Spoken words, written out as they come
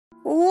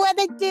What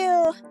it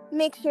do?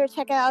 Make sure to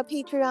check out our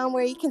Patreon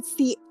where you can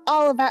see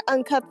all of our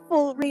uncut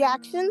full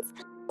reactions.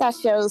 That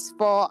shows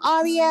full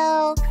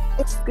audio,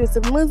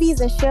 exclusive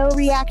movies and show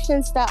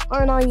reactions that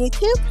aren't on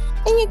YouTube,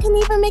 and you can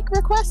even make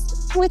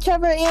requests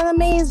whichever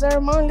animes or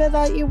manga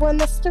that you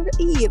want us to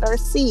read or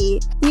see.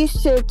 You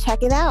should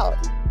check it out.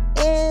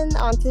 And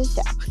on to the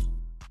show.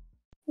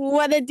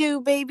 What it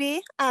do,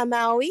 baby? I'm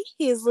Maui.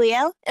 He's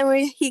Leo, and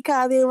we're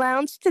Hikari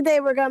Lounge.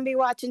 Today we're going to be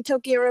watching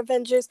Tokyo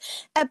Revengers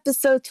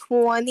episode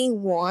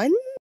 21.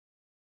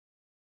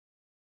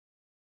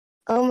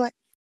 Oh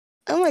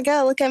my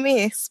god, look at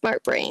me.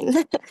 Smart brain.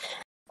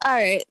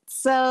 Alright,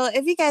 so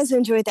if you guys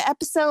enjoyed the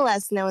episode, let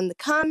us know in the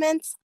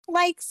comments.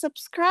 Like,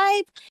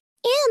 subscribe,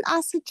 and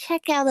also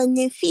check out a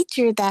new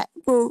feature that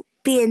will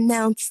be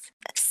announced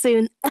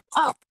soon.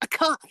 Oh,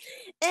 God.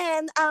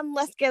 And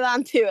let's get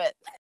on to it.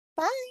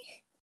 Bye.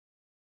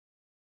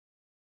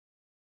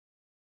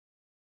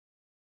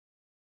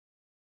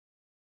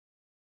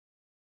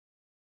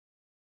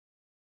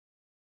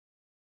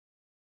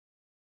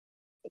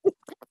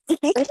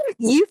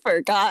 You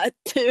forgot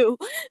too.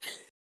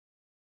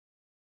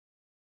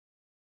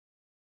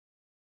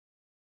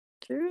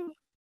 True.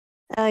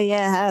 Oh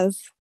yeah, it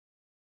has.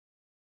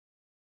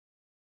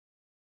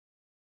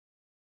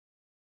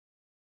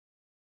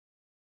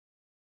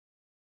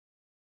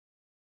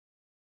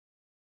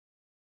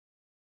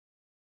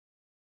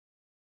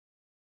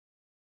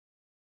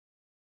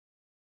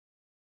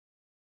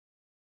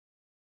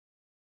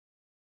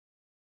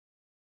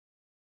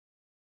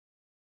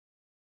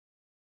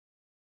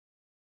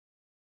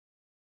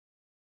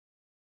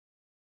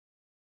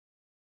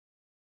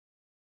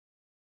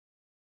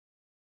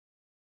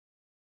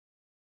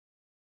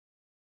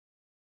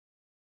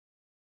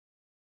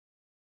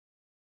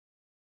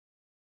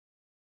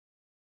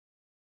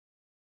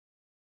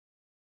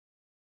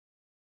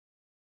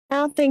 I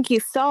don't think he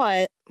saw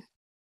it.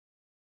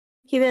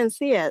 He didn't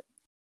see it.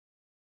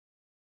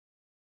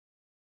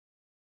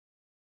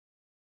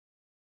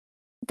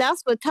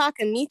 That's what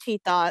Takamichi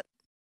thought.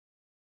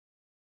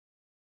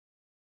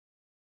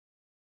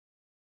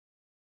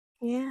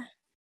 Yeah.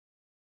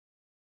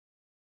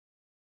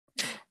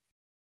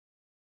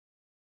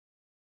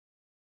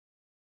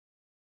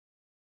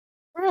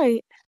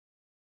 Right.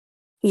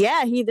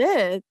 Yeah, he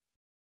did.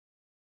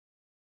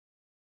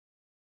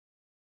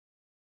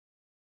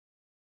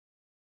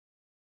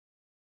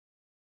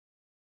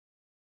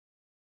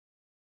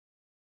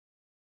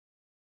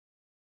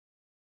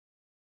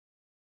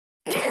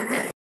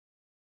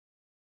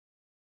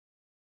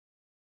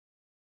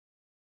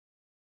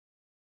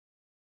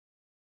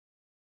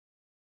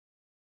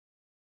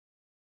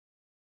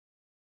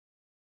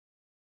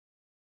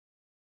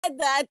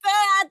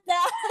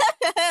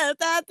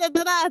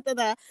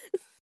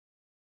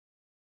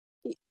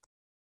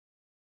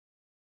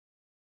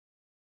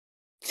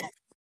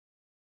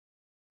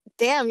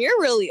 Damn, you're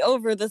really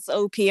over this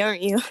OP,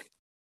 aren't you?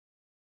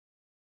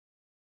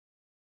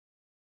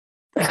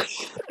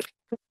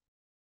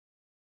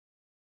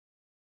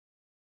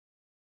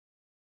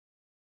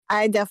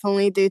 I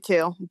definitely do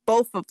too.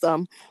 Both of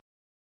them.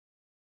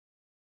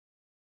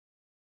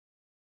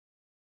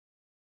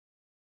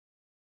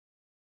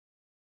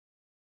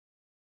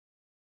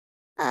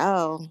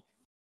 Oh.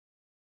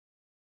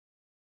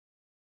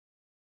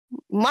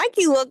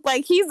 Mikey looked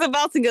like he's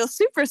about to go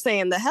Super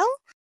Saiyan. The hell?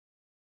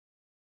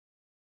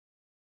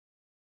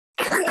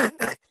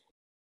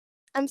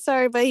 I'm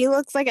sorry, but he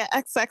looks like an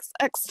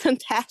XXX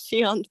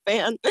Tentacion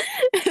fan.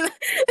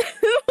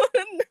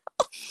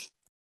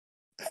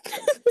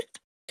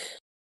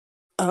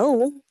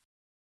 Oh.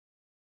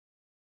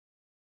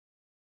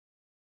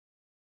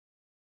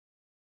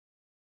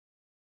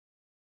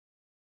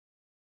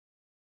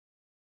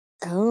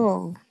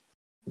 Oh.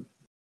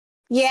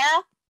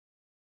 Yeah?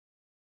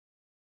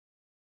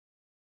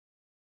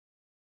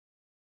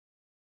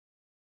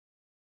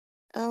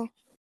 Oh.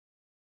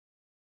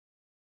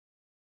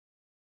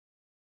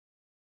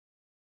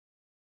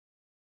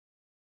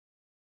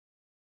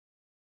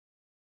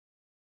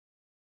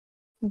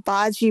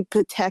 Baji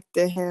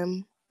protected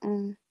him.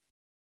 Mm.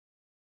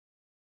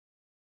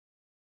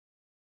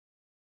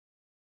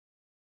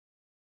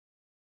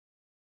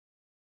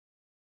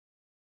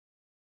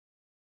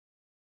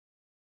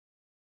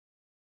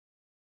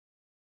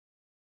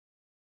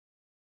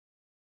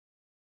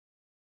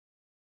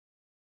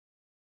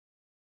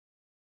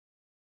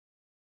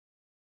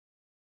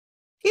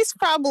 He's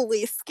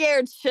probably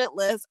scared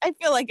shitless. I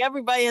feel like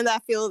everybody in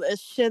that field is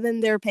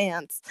shitting their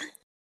pants.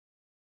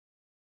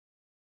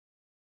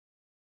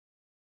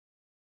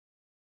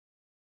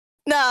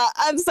 Nah,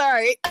 I'm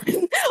sorry.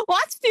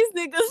 Watch these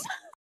niggas.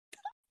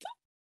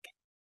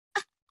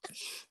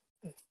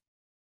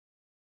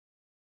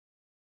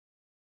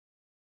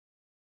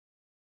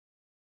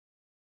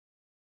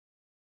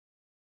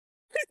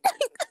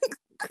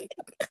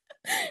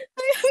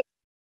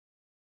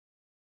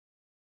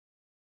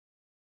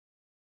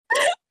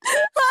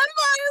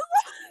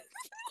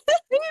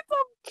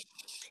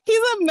 He's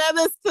a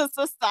menace to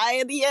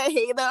society. I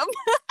hate him.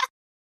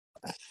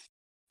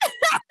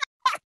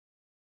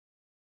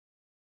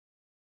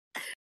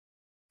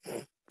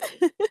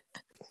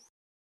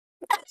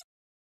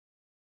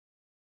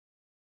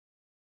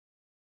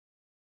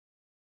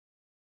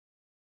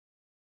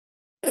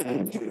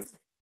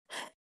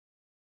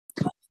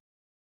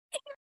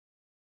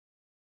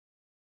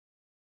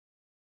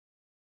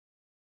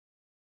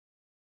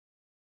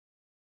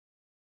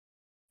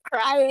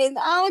 Crying.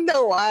 I don't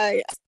know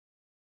why.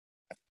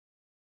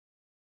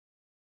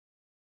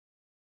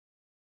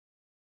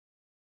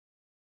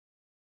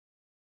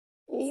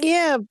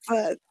 Yeah,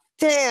 but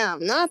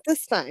damn, not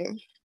this time.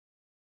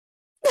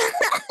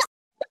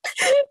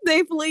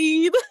 They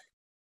bleed.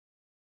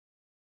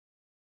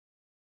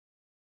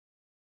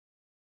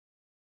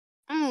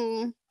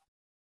 Mm.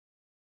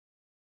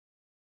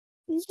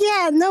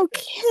 Yeah, no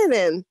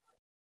kidding.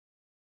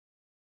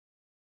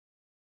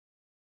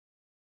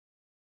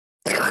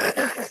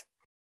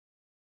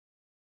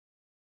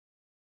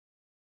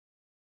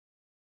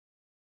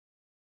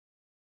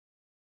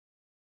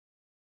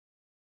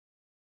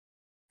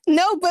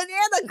 No,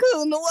 Banana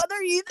Coon, what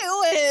are you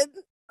doing?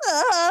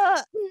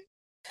 Uh,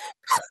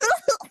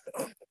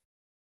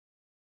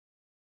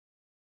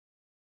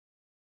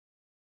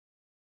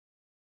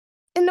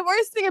 and the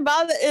worst thing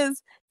about it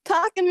is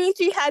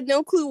Takamichi had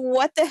no clue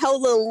what the hell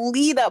the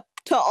lead up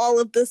to all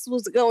of this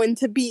was going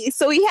to be,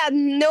 so he had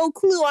no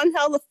clue on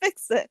how to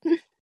fix it.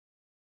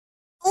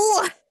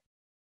 Ooh, it's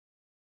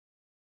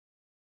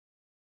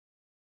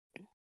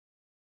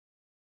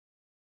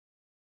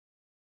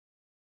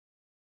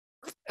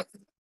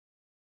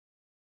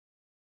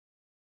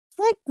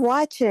like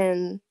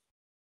watching.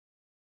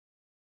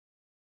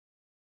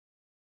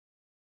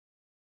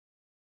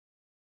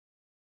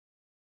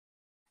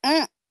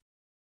 Mm,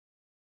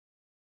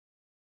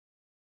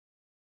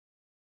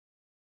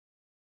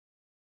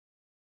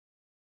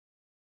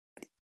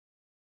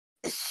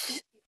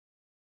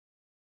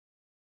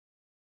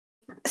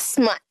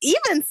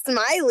 even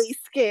Smiley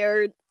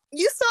scared.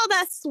 You saw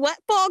that sweat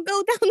ball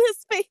go down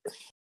his face?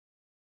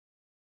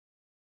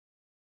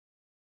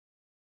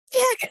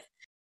 Yeah.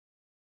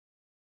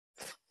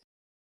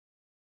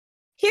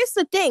 Here's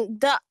the thing: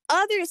 the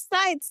other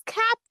side's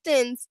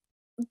captains,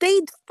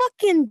 they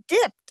fucking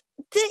dipped.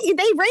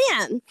 They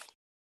ran.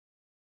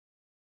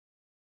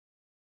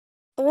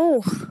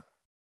 Oh,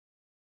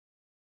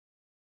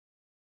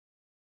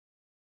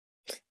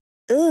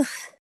 ugh.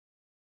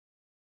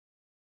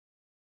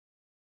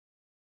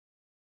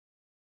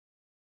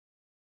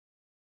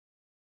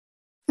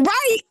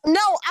 Right. No,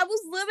 I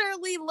was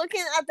literally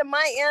looking at the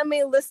My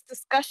Anime List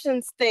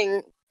discussions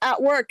thing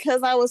at work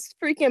because I was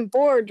freaking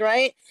bored,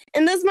 right?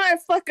 And this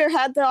motherfucker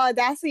had the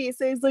audacity to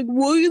say, he's like,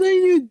 why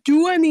didn't you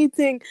do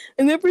anything?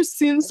 I never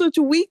seen such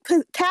a weak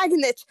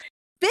protagonist.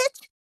 Bitch,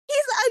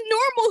 he's a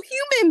normal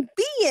human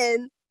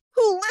being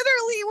who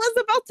literally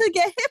was about to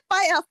get hit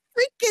by a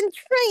freaking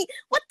train.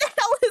 What the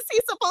hell is he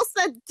supposed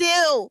to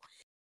do?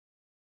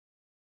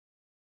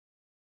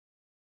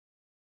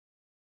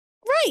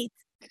 Right.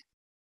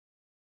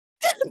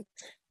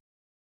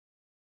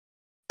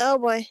 Oh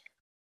boy.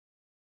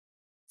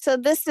 So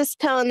this is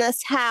telling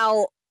us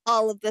how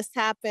all of this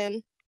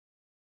happened.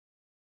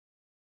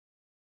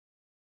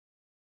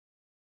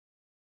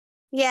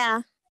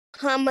 Yeah.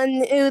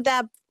 Hamanu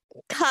that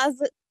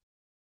cause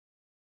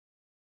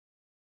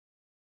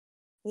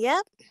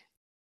yep.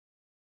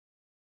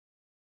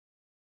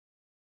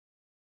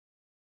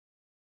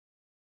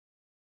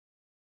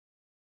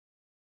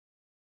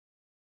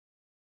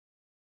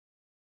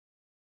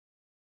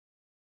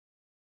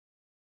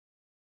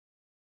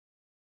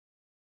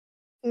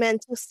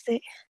 Mental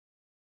state.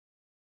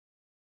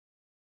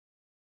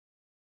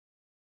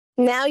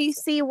 Now you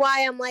see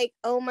why I'm like,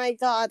 oh my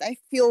god, I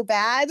feel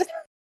bad.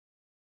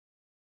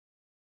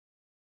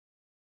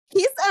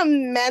 He's a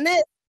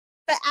menace,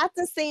 but at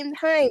the same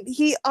time,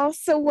 he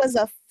also was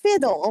a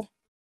fiddle.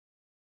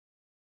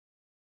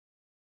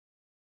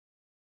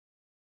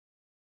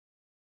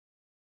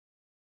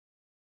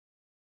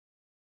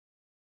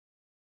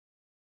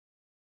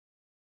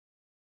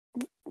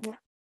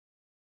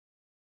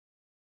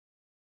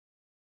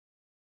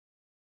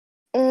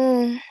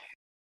 Mm.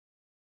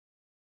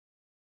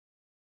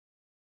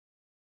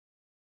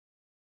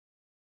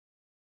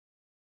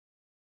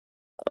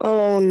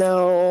 Oh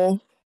no.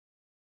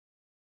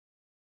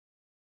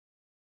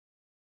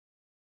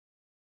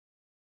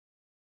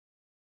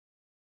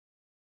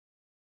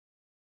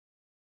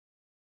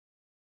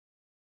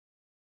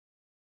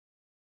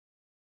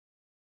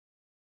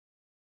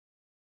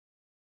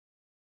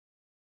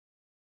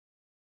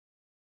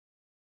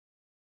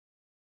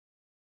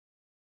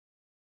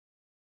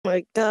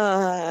 My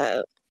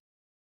god.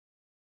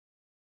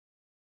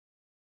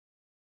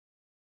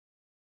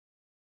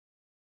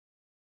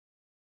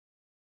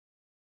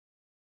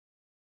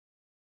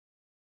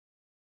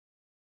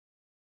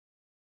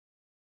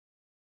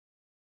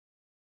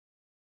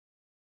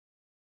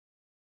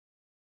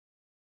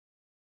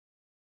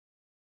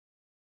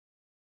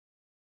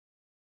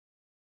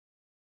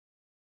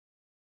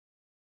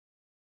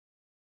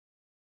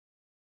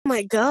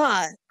 My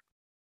god.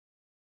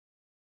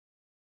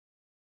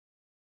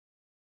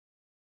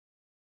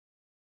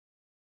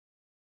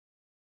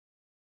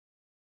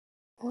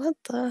 What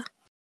the?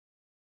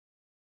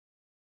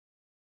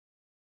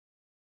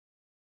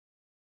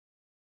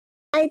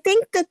 I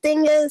think the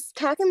thing is,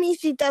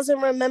 Takamichi doesn't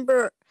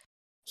remember.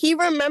 He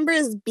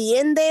remembers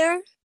being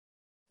there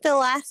the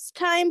last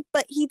time,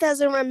 but he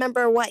doesn't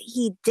remember what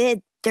he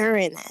did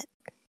during it.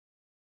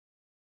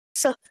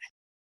 So,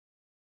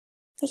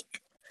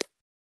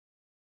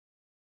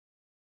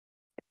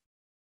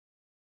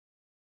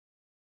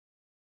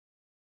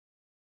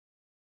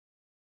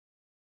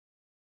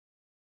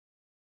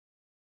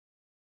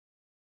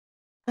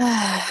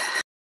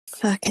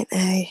 fucking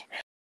A.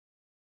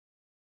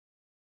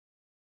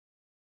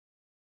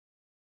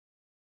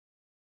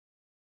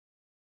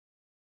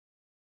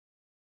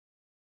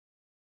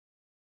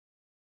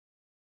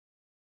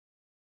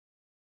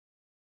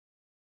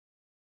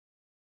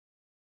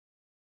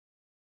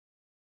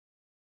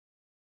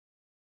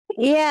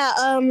 Yeah,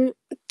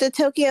 the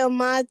Tokyo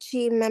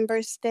Machi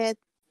members did,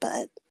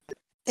 but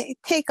they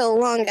take a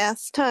long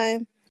ass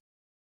time.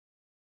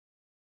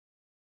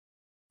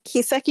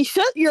 Kiseki,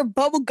 shut your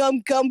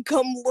bubblegum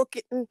gum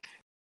looking.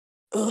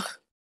 Ugh.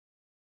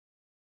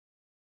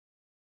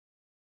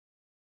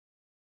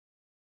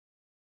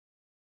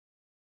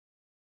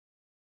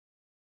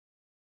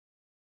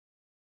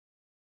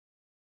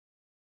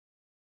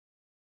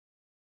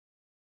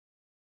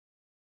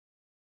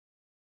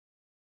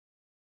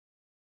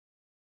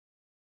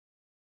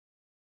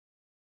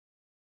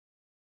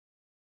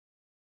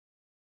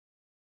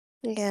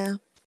 Yeah.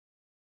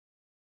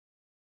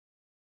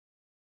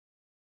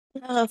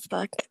 Oh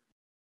fuck.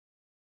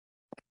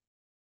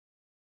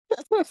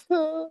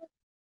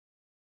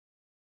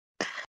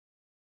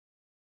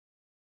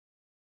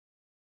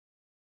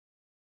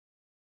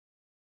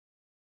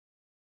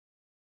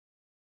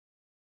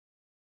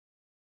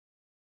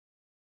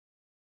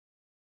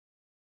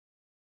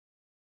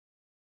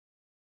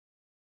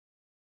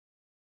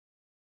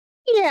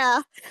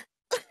 Yeah.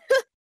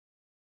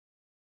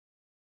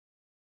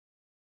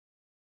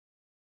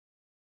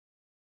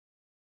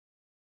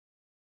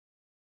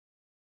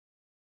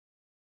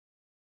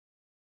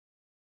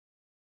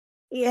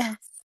 Yes.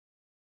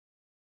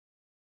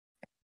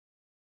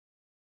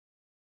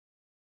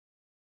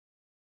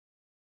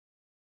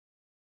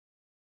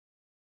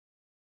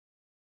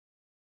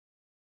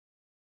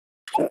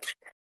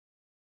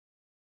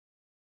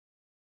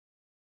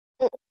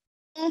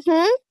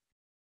 Mm-hmm.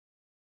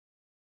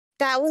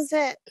 That was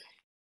it.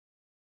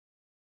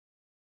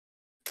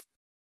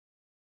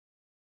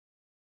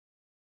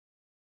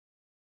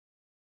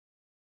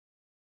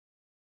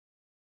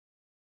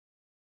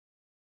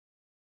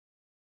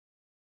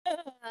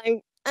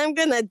 I'm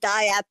gonna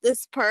die at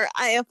this part.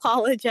 I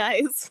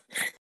apologize.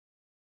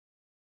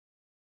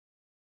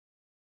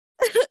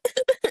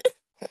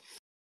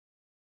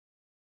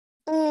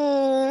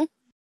 Mm,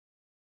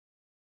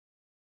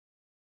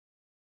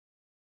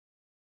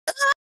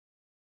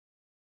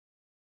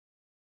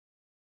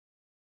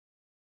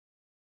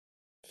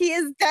 he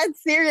is dead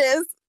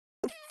serious.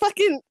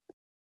 Fucking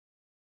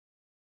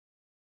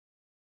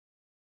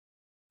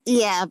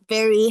yeah,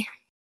 very.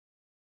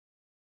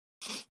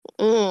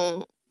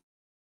 Mm.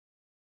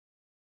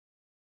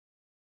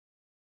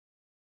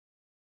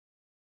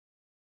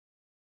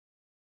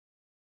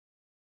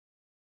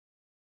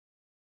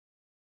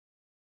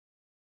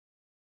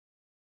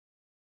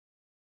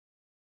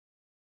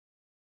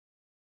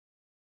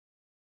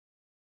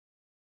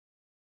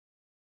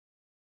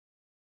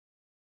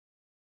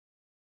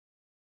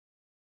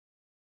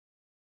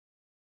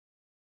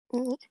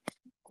 Mm.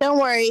 Don't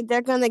worry,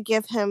 they're gonna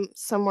give him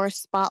some more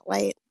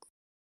spotlight.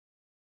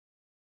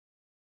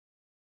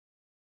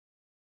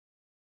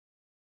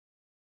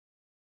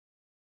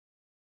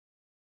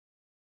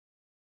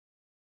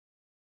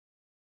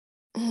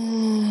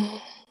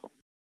 Mm.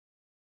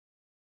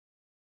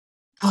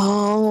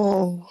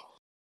 Oh,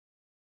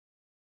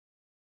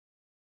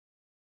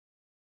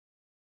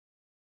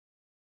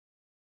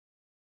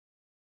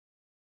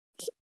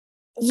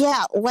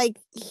 yeah, like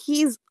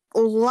he's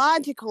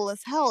logical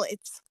as hell.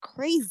 It's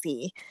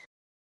crazy.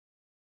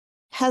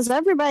 Has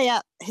everybody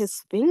at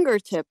his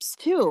fingertips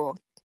too.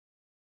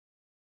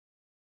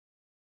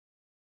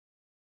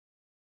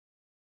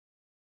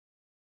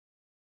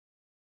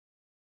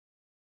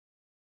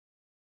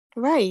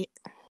 Right.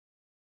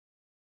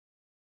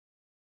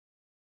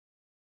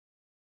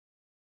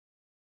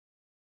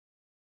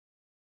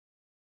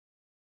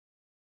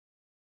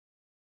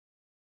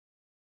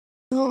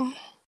 Oh,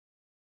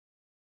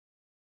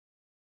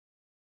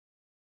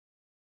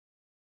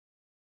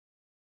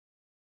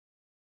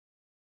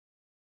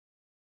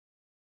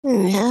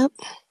 yep.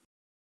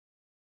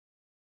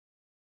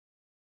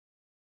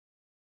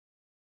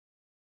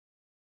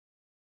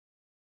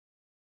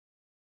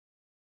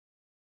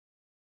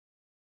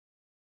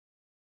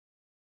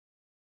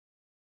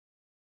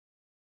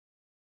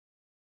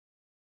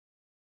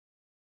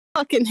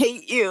 Fucking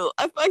hate you.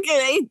 I fucking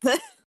hate this.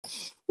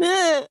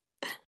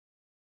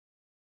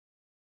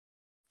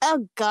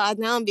 Oh god,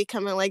 now I'm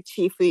becoming like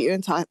Chifu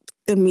and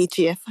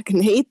Takamichi. I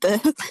fucking hate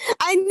this.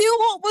 I knew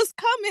what was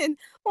coming.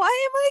 Why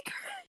am I?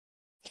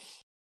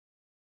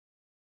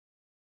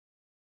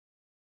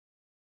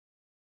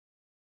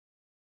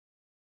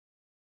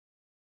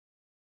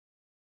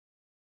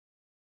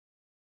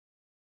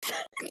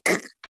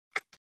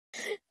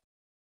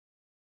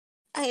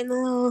 I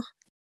know.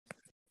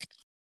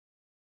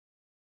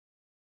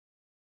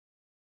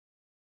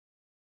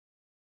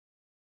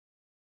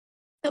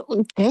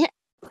 Okay.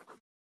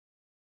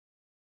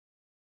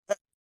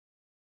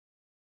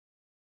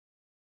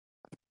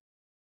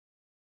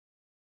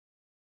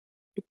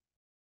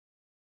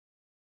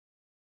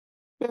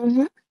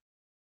 Mm-hmm.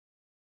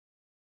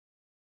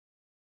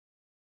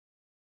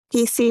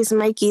 He sees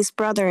Mikey's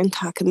brother in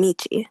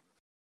Takamichi.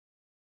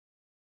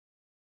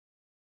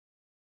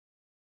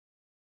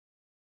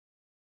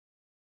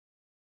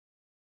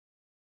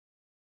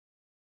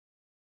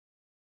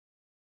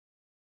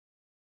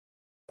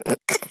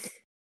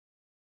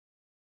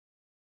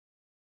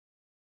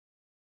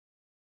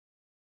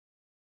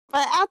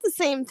 But at the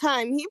same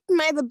time, he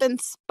might have been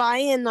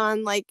spying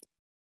on like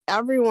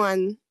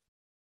everyone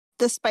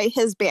despite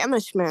his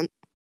banishment.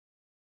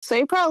 So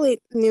he probably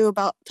knew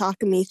about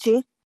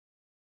Takamichi.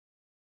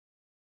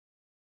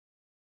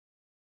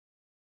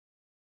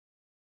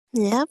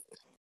 Yep.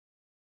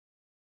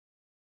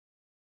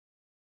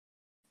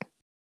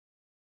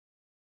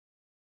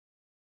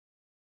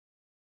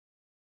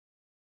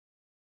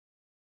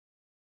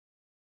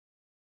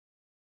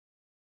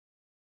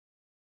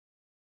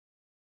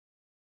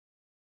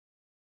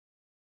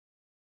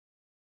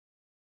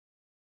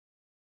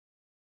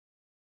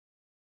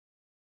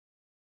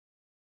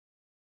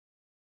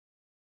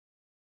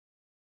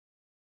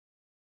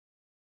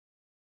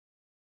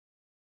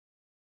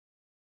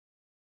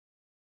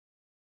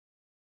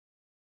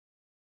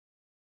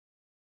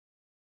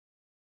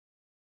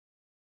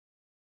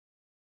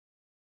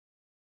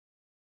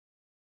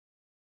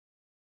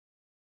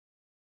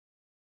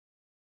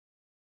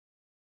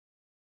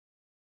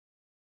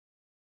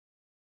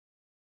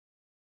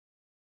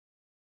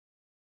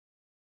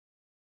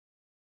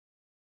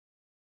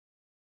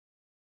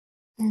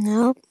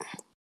 Nope.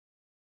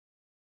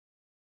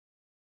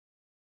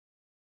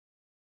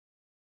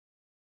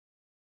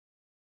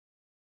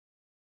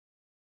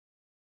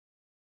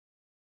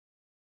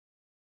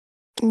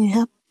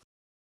 Yep.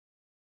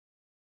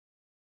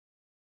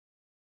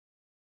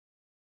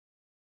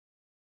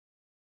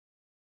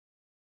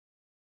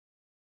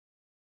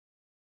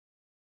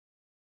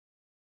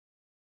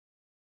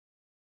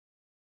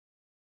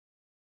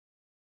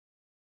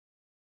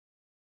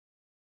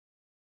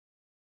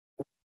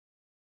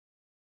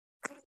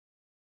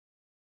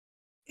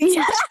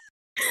 Yeah.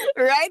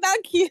 Right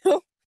on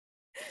cue.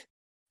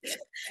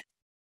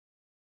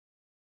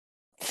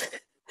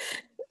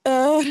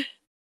 Uh,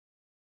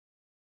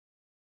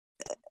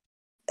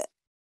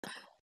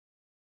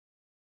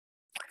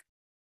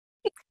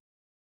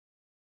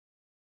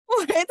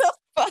 why the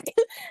fuck?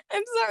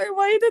 I'm sorry.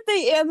 Why did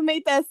they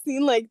animate that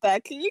scene like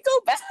that? Can you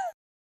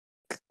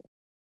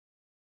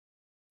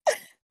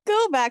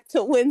go back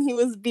to when he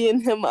was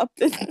beating him up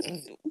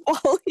and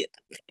while he...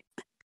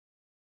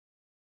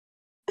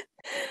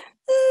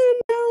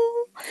 Oh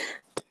no.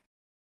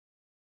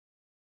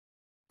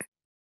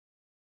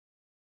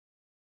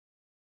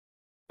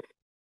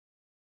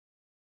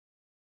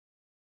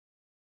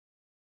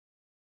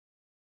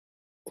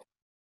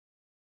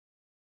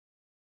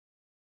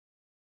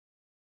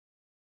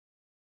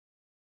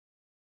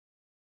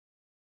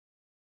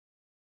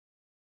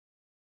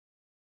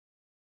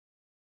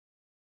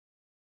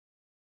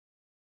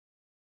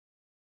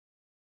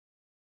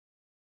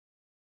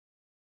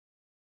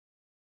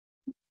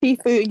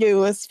 Shifuyu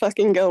was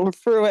fucking going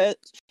through it.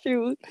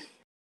 Shoot.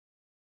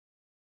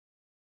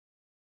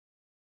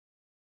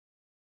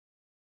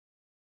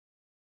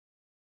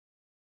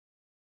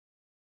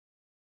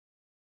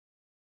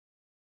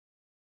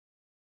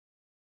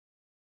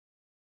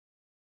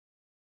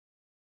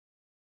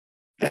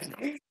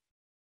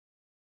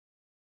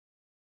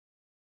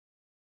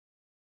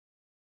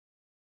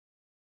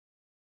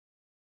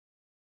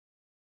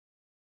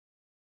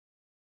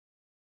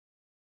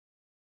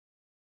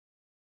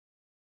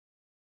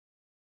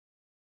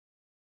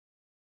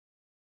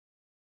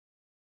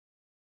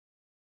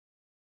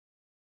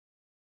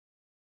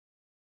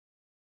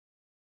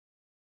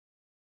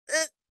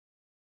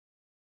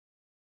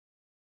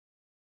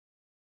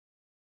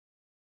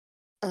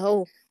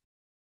 Oh,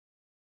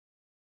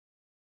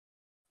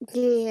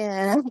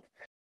 yeah.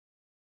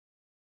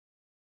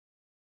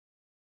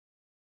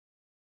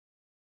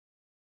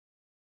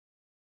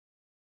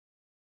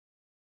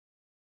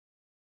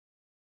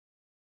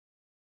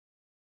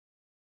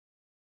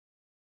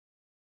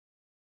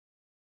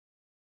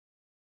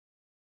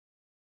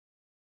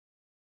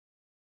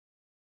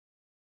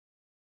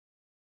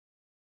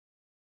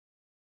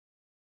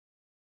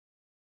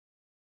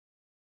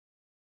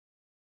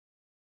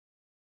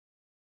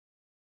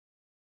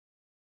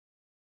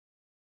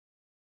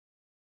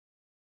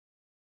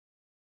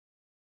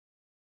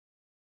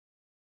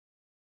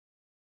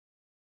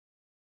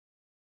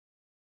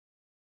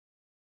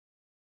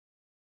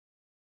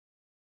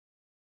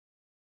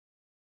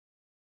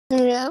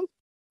 Yeah.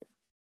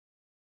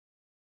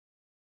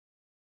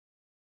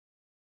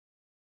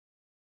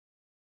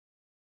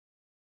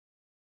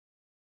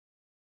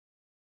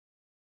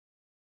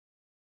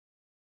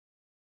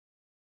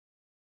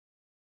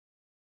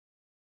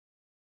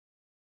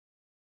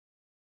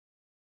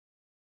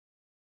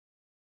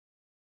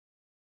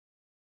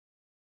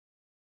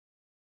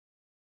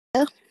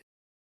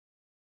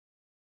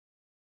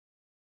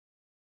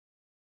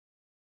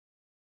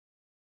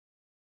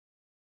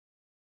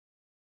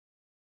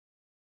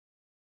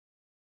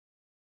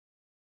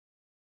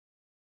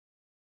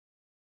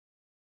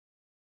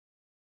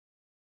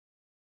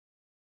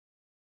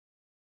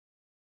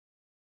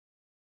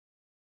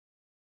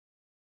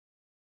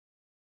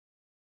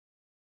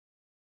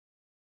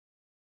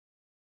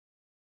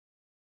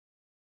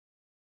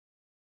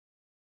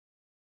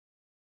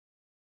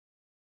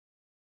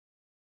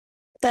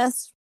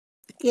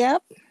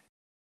 Yep.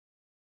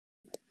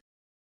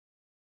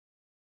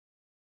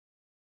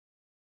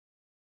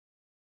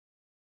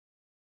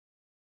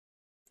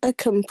 A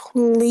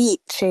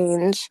complete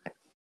change.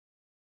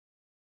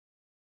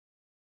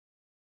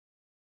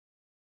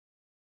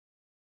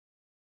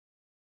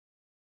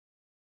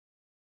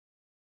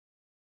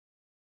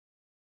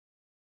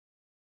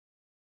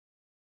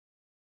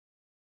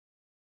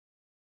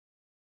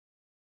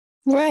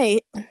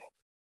 Right.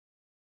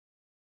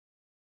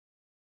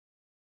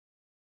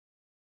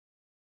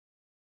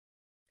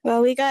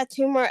 Well, we got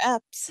 2 more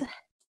ups.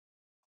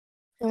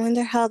 I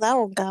wonder how that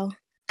will go.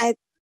 I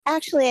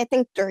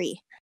think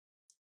 3.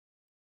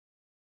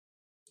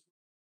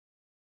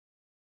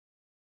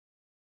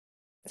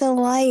 The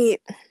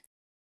light.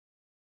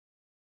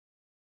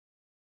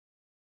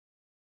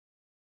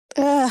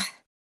 Ugh.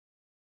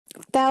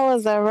 That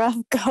was a rough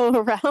go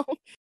around.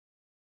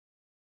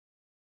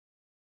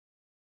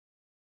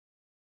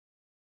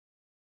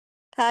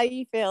 How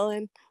you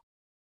feeling?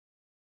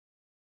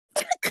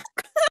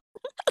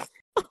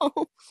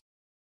 Oh.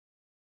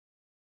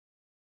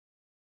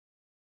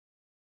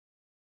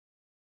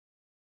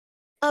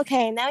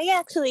 Okay, now you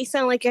actually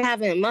sound like you're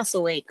having a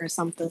muscle ache or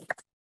something.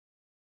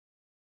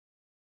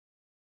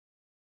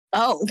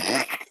 Oh.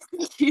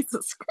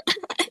 Jesus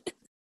Christ.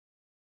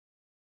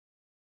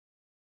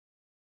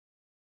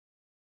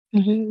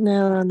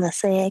 No, no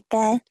sé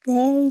qué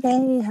dame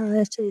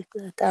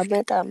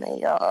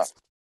yo.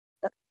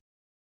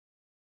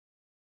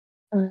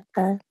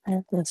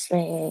 No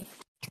sé.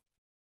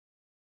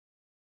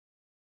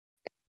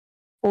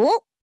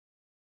 Oh,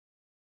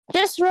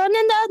 just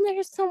running down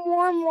there some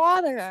warm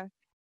water.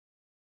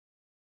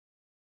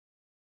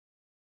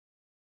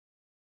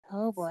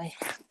 Oh boy.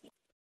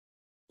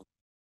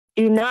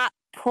 Do not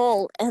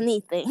pull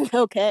anything,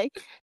 okay?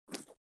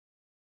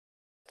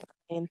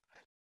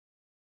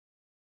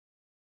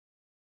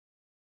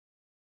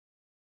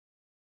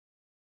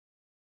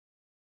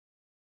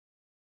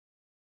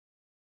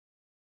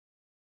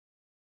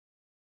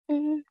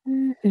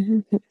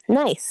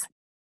 Nice.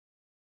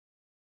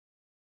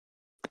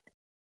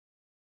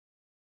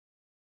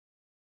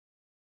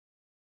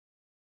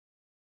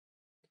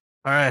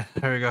 All right,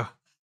 here we go.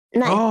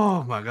 Nice.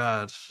 Oh my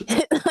god.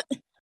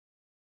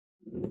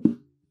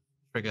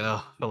 Freaking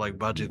hell. Felt like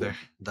Budgie there,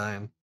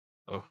 dying.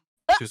 Oh,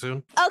 too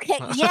soon? Okay,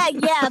 yeah,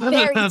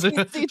 very too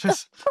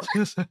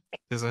soon.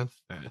 Too soon?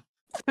 Yeah.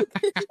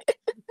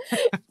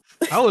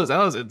 That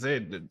was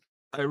insane, dude.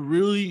 I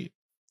really...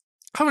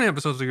 How many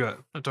episodes we got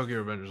of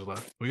Tokyo Revengers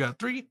left? We got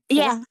 3? 4?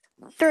 Yeah,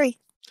 3.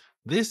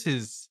 This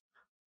is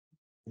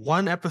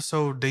one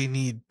episode they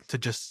need to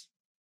just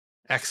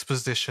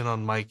exposition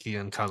on Mikey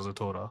and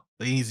Kazutora.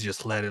 They need to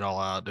just let it all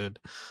out, dude.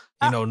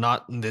 You know,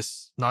 not in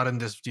this, not in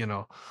this.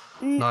 No.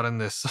 In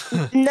this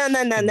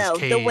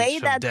The way cage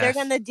of that they're death.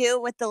 gonna do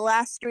with the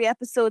last 3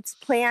 episodes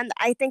planned,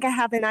 I think I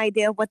have an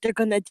idea of what they're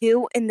gonna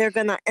do, and they're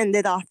gonna end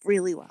it off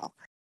really well.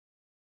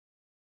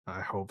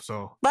 I hope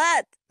so.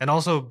 But And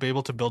also be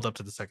able to build up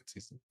to the second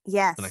season.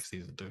 yes, The next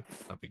season too.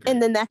 That'd be great. in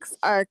the next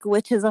arc,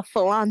 which is a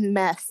full-on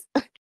mess.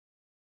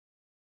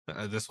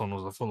 This one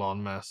was a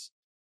full-on mess.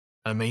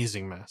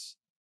 Amazing mess.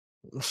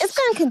 It's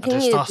gonna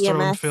continue to be a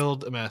mess.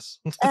 Testosterone-filled mess.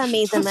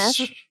 Amazing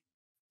mess.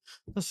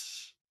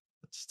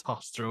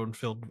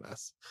 Testosterone-filled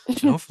mess. And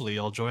hopefully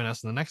you'll join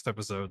us in the next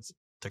episodes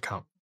to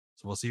come.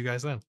 So we'll see you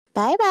guys then.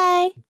 Bye-bye.